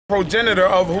progenitor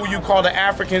of who you call the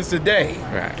Africans today.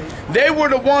 Right. They were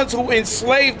the ones who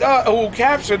enslaved us, who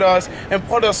captured us and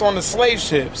put us on the slave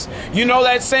ships. You know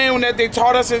that saying that they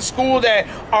taught us in school that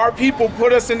our people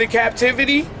put us into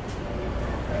captivity?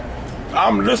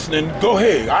 I'm listening. Go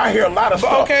ahead. I hear a lot of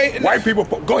stuff. Okay. White people.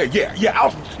 Go ahead.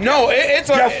 Yeah. No, it's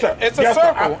a yes, sir. it's a yes,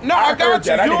 circle. Sir. No, I got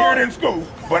you. I didn't hear it in school,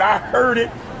 but I heard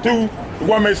it through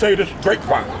one may say this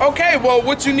grapevine. Okay, well,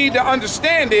 what you need to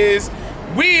understand is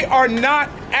we are not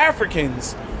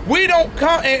Africans. We don't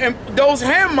come, and those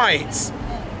Hamites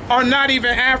are not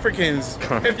even Africans.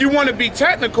 If you want to be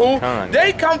technical,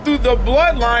 they come through the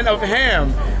bloodline of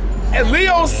Ham. And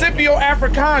Leo Scipio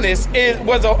Africanus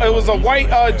was a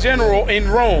white general in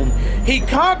Rome. He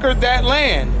conquered that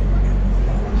land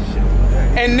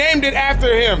and named it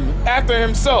after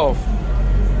himself.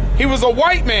 He was a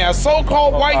white man, a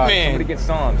so-called white man. Somebody get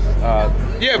Psalms.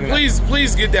 Yeah,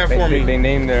 please get that for me. They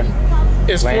named their.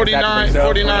 It's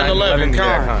 49:11.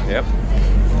 Yep.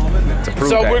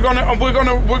 So we're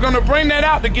gonna bring that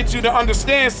out to get you to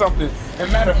understand something.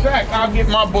 And matter of fact, I'll get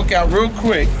my book out real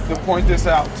quick to point this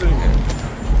out too.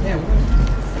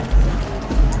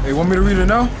 Hey, want me to read it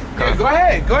now? Yeah,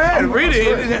 go ahead, read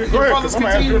it. Go ahead.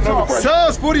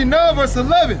 Psalms 49 verse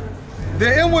 11.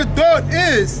 Their inward thought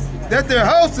is that their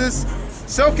houses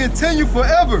shall continue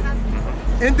forever,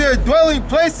 in their dwelling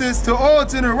places to all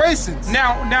generations.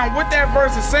 Now what that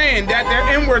verse is saying, that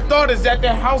their inward thought is that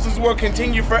their houses will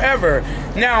continue forever.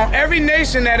 Now, every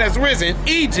nation that has risen,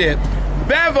 Egypt,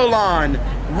 Babylon,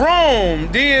 Rome,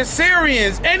 the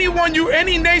Assyrians, any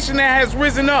nation that has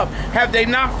risen up, have they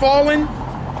not fallen?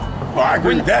 Well, I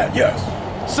agree with that, yes.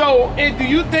 So, do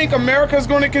you think America's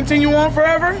going to continue on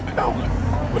forever? No.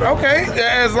 Okay,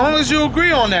 as long as you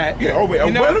agree on that. Yeah, well,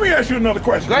 let me ask you another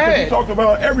question. Go ahead. You talked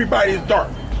about everybody is dark.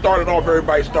 Started off,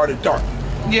 everybody started dark.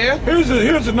 Yeah.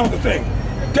 Here's another thing.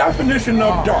 Definition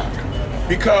of dark.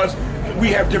 Because we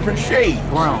have different shades.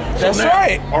 Brown. So That's now,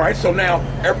 right. All right, so now,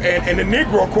 and the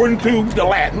Negro, according to the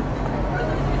Latin,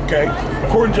 okay,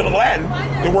 according to the Latin,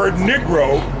 the word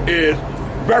Negro is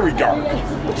very dark.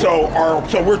 So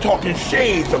we're talking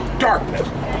shades of darkness.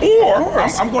 Or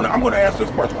I'm gonna ask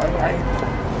this question.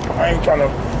 I ain't trying to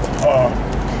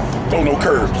throw no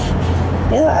curves.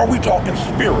 Or are we talking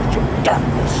spiritual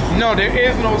darkness? No, there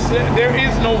is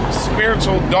no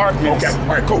spiritual darkness. Okay, all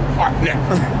right, cool. All right,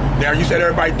 now you said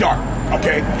everybody dark.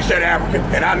 Okay, you said African,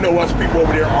 and I know us people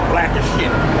over there are black as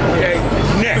shit. Okay,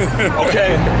 next.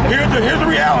 Okay, here's the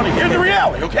reality. Here's the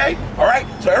reality. Okay, all right.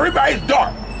 So everybody's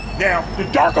dark. Now the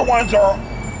darker ones are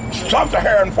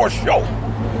sub-Saharan for sure.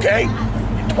 Okay.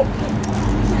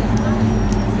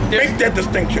 Make that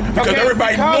distinction because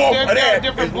everybody knows that there are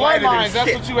different bloodlines.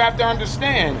 That's what you have to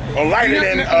understand. Or lighter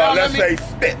than let's say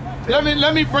spit.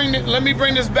 Let me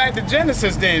bring this back to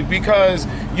Genesis then, because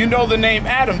you know the name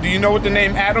Adam. Do you know what the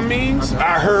name Adam means?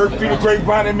 I heard through the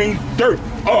grapevine it means dirt.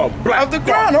 Black of the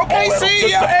ground. Okay, see,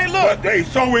 hey, look. But, hey,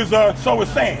 so is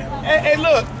sand. Hey,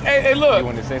 look. You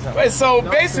want to say something? So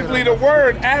basically, the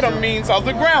word Adam means of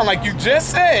the ground, like you just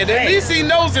said. At least he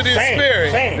knows it in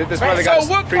spirit. So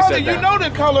what color? You know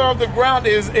the color of the ground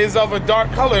is of a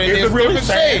dark color. And there's really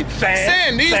different shades.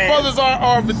 Sand. These brothers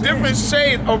are of a different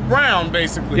shade of brown,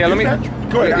 basically. Yeah, let me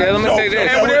say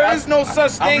this. And there is no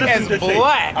such thing as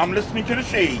black. I'm listening to the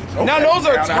shades. Okay. Now those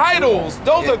are titles.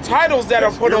 Those are titles that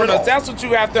are put on us. That's what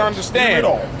you have to understand.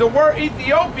 The word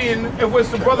Ethiopian, which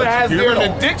the brother has there in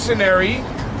the dictionary,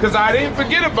 because I didn't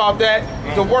forget about that.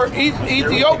 The word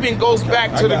Ethiopian goes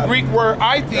back to the Greek word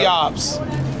Aethiops,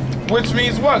 which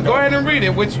means what? Go ahead and read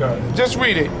it. Just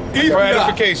read it for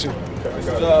edification.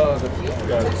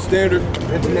 Standard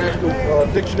International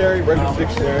Dictionary, regular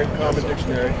dictionary, common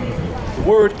dictionary. The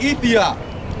word Ethiop,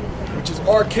 which is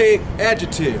archaic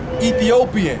adjective,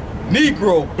 Ethiopian,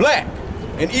 Negro, black,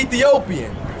 and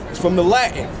Ethiopian is from the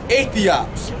Latin,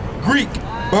 Aethiops, Greek,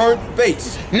 burnt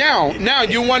face. Now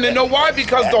you want to know why?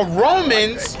 Because the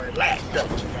Romans.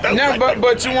 Now,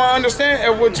 but you want to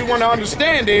understand. What you want to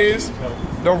understand is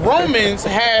the Romans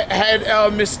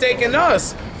had mistaken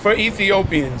us for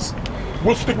Ethiopians.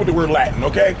 We'll stick with the word Latin,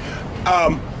 okay?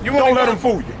 Don't let them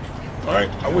fool you. All right,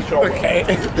 I wish y'all okay.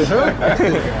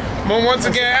 But once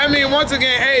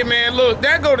again, hey man, look,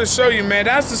 that go to show you, man,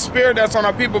 that's the spirit that's on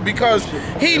our people, because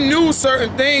he knew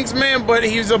certain things, man, but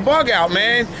he's a bug out,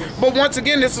 man. But once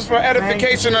again, this is for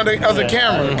edification of the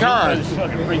camera.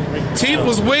 Teeth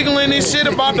was wiggling and shit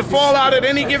about to fall out at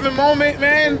any given moment,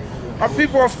 man. Our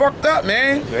people are fucked up,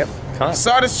 man. Yep.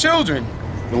 Sodom's children.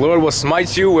 The Lord will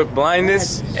smite you with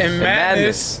blindness and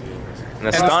madness. And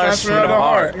astonishment of the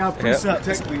heart.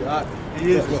 Technically,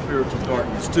 He is the spiritual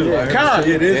darkness too. Con.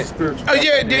 It is spiritual. Oh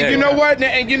yeah, you know what?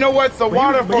 And you know what? The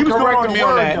water for correcting me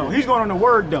on that. Though. He's going on the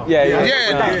word though.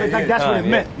 That's what it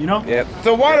meant, you know. Yep.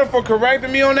 The water for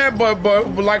correcting me on that, but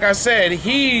like I said,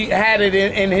 he had it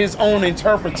in his own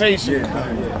interpretation.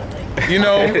 You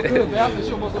know.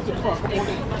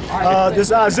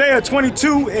 This Isaiah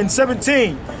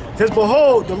 22:17 says,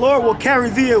 "Behold, the Lord will carry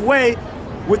thee away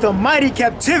with a mighty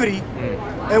captivity,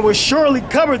 and will surely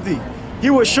cover thee. He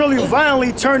will surely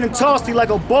violently turn and toss thee like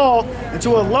a ball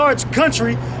into a large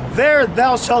country. There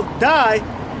thou shalt die,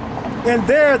 and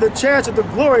there the chariots of the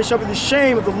glory shall be the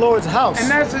shame of the Lord's house." And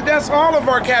that's all of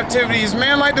our captivities,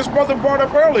 man. Like this brother brought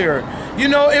up earlier. You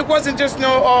know, it wasn't just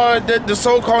the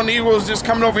so-called Negroes just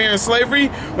coming over here in slavery.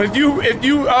 But if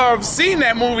you seen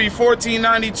that movie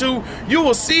 1492, you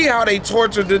will see how they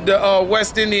tortured the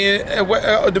West Indian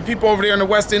the people over there in the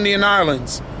West Indian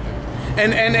Islands.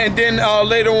 And then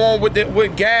later on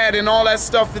with Gad and all that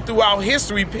stuff throughout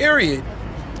history, period.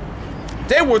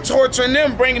 They were torturing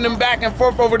them, bringing them back and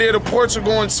forth over there to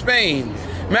Portugal and Spain.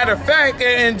 Matter of fact,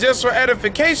 and just for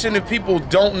edification, if people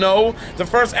don't know, the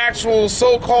first actual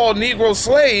so-called Negro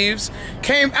slaves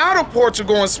came out of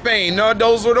Portugal and Spain. No,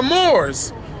 those were the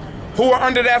Moors, who were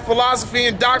under that philosophy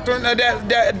and doctrine,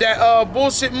 that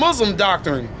bullshit Muslim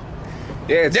doctrine.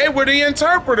 Yeah, they were the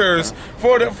interpreters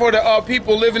for the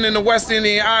people living in the West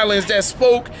Indian Islands that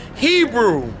spoke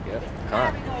Hebrew.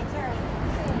 Yep.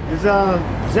 Is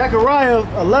Zechariah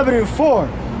 11:4.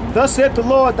 "Thus saith the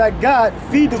Lord thy God,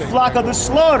 feed the flock of the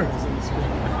slaughter,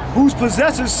 whose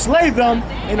possessors slay them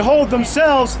and hold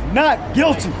themselves not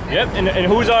guilty." Yep, and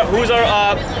who's our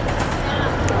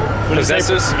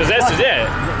possessors? Possessors,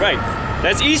 yeah, right.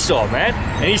 That's Esau, man,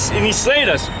 and he slayed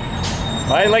us.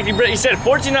 Right, like he said,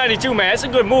 1492, man. That's a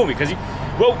good movie because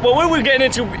well, we were getting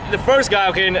into the first guy,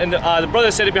 okay, and the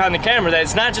brother said it behind the camera that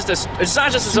it's not just a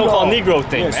so-called Negro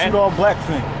thing, man. Shoot all black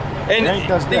thing. And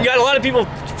you got a lot of people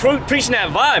preaching that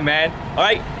vibe, man. All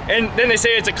right, and then they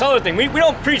say it's a color thing. We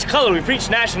don't preach color. We preach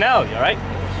nationality. All right.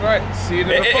 That's right. Seed of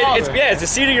the father. It's the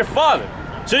seed of your father.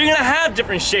 So you're gonna have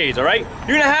different shades. All right.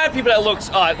 You're gonna have people that look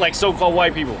like so-called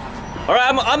white people. All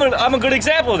right. I'm a good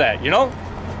example of that. You know.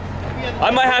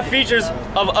 I might have features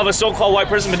of a so-called white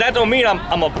person, but that don't mean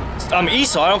I'm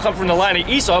Esau. I don't come from the line of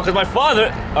Esau because my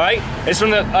father, all right, is from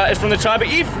the tribe of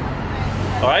Ephraim.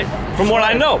 All right, from what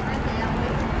I know.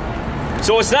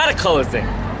 So it's not a color thing;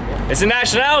 it's a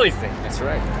nationality thing. That's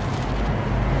right.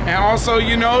 And also,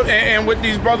 you know, and with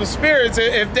these brother spirits,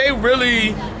 if they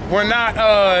really were not,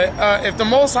 if the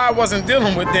Most High wasn't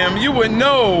dealing with them, you would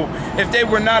know if they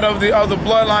were not of the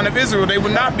bloodline of Israel, they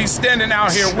would not be standing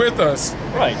out here with us.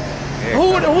 Right.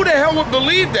 Who the hell would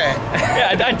believe that?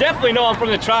 Yeah, I definitely know I'm from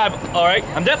the tribe, all right?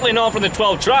 I'm definitely know I'm from the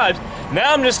 12 tribes.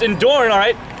 Now I'm just enduring, all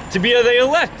right, to be the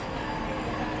elect.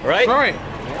 All right? Right.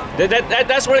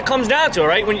 That's what it comes down to, all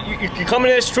right? When you come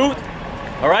into this truth,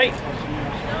 all right?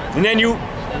 And then you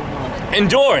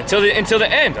endure until the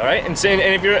end, all right? And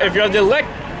if you're the elect,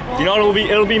 you know,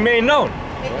 it'll be made known.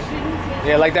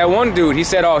 Yeah, like that one dude, he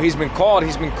said, "Oh, he's been called."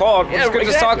 Yeah, the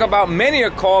scriptures talk about many are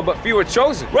called, but few are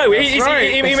chosen. Right.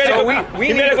 He made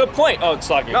a good point. Oh,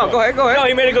 Slocky. No, go ahead. No,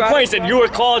 he made a good point. He said, "You were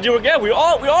called. We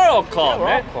are all called,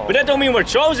 man. But that don't mean we're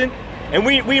chosen, and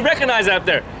we recognize that up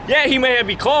there. Yeah, he may have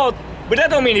been called, but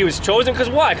that don't mean he was chosen. Because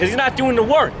why? Because he's not doing the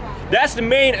work. That's the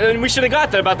main. And we should have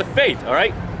got that about the faith. All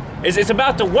right. It's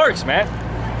about the works, man.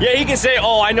 Yeah, he can say,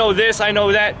 "Oh, I know this, I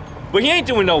know that," but he ain't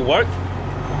doing no work.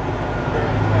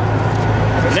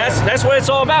 That's what it's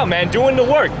all about, man. Doing the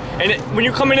work. And when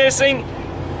you come into this thing,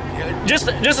 just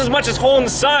as much as holding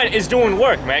the sign is doing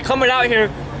work, man. Coming out here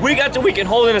week after week and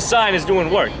holding a sign is doing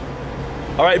work.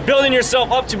 All right, building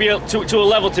yourself up to be to a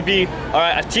level to be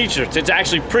a teacher, to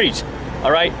actually preach.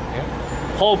 All right,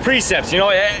 hold precepts. You know,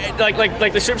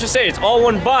 like the scriptures say, it's all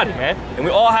one body, man, and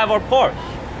we all have our part.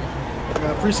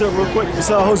 Precept real quick. It's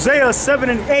Hosea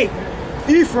 7:8.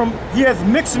 Ephraim, he hath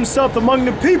mixed himself among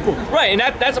the people. Right, and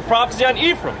that's a prophecy on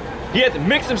Ephraim. He hath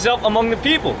mixed himself among the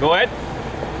people. Go ahead.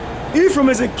 Ephraim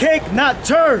is a cake not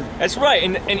turned. That's right,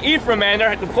 and Ephraim, man,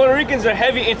 the Puerto Ricans are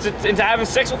heavy into having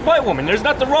sex with white women. There's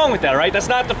nothing wrong with that, right? That's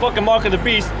not the fucking mark of the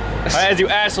beast. Right, as you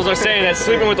assholes are saying that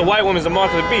sleeping with a white woman is the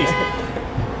mark of the beast.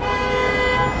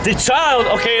 The child,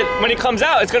 okay, when it comes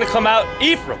out, it's gonna come out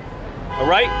Ephraim, all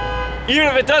right? Even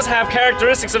if it does have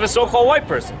characteristics of a so-called white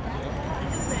person.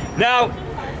 Now,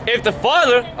 if the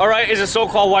father, all right, is a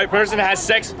so-called white person that has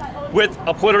sex with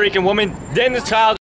a Puerto Rican woman, then the child